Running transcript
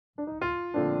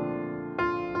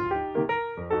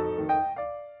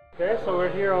Okay, so we're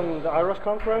here on the IROS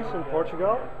conference in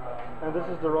Portugal, and this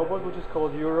is the robot which is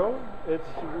called IURO. It's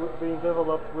being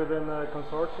developed within a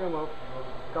consortium of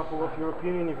a couple of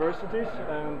European universities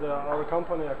and our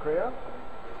company Acrea.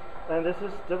 And this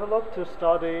is developed to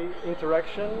study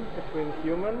interaction between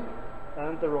human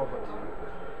and the robot.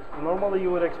 Normally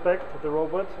you would expect the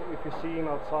robot, if you see him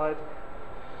outside,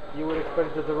 you would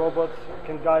expect that the robot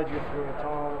can guide you through a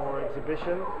tunnel or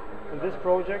exhibition. In this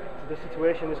project, the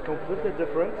situation is completely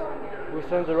different. We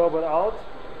send the robot out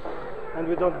and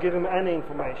we don't give him any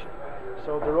information.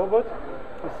 So the robot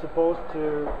is supposed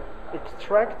to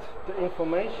extract the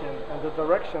information and the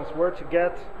directions where to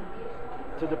get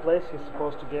to the place he's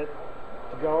supposed to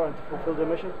go and to fulfill the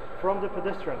mission from the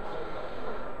pedestrians.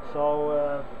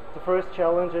 So the first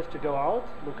challenge is to go out,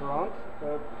 look around,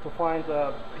 to find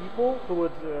people who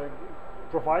would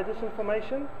provide this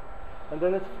information, and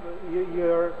then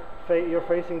you're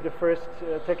facing the first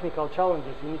technical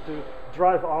challenges. You need to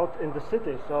drive out in the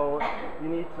city, so you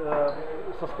need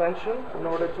suspension in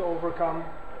order to overcome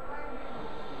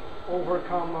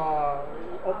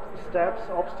steps,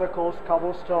 obstacles,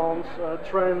 cobblestones,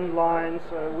 train lines.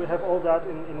 We have all that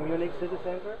in Munich city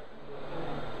center.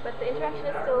 But the interaction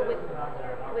is still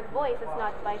with voice, it's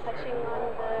not by touching on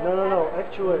the... No.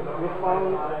 Actually, we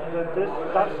found that this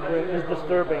touchscreen is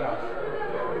disturbing us.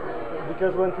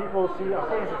 Because when people see,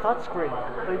 okay, it's a touchscreen,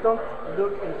 they don't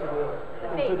look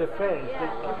into the face. Yeah. They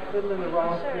keep fiddling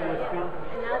around. Sure.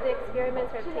 And now the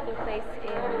experiments are taking place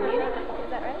in Munich, is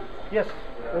that right? Yes.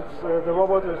 It's, the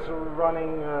robot is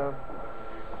running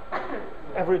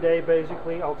every day,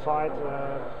 basically, outside,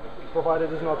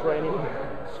 provided it's not raining.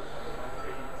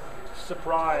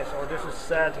 Surprise, or this is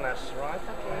sadness, right?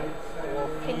 Okay. Or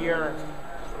fear,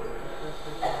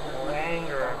 or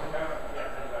anger,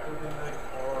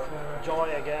 or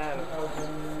joy again.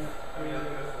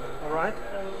 Alright?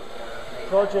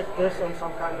 Project this on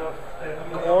some kind of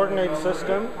coordinate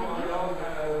system,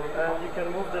 and you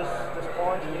can move this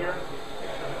point here.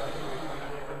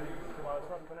 Well, it's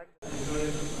not connected.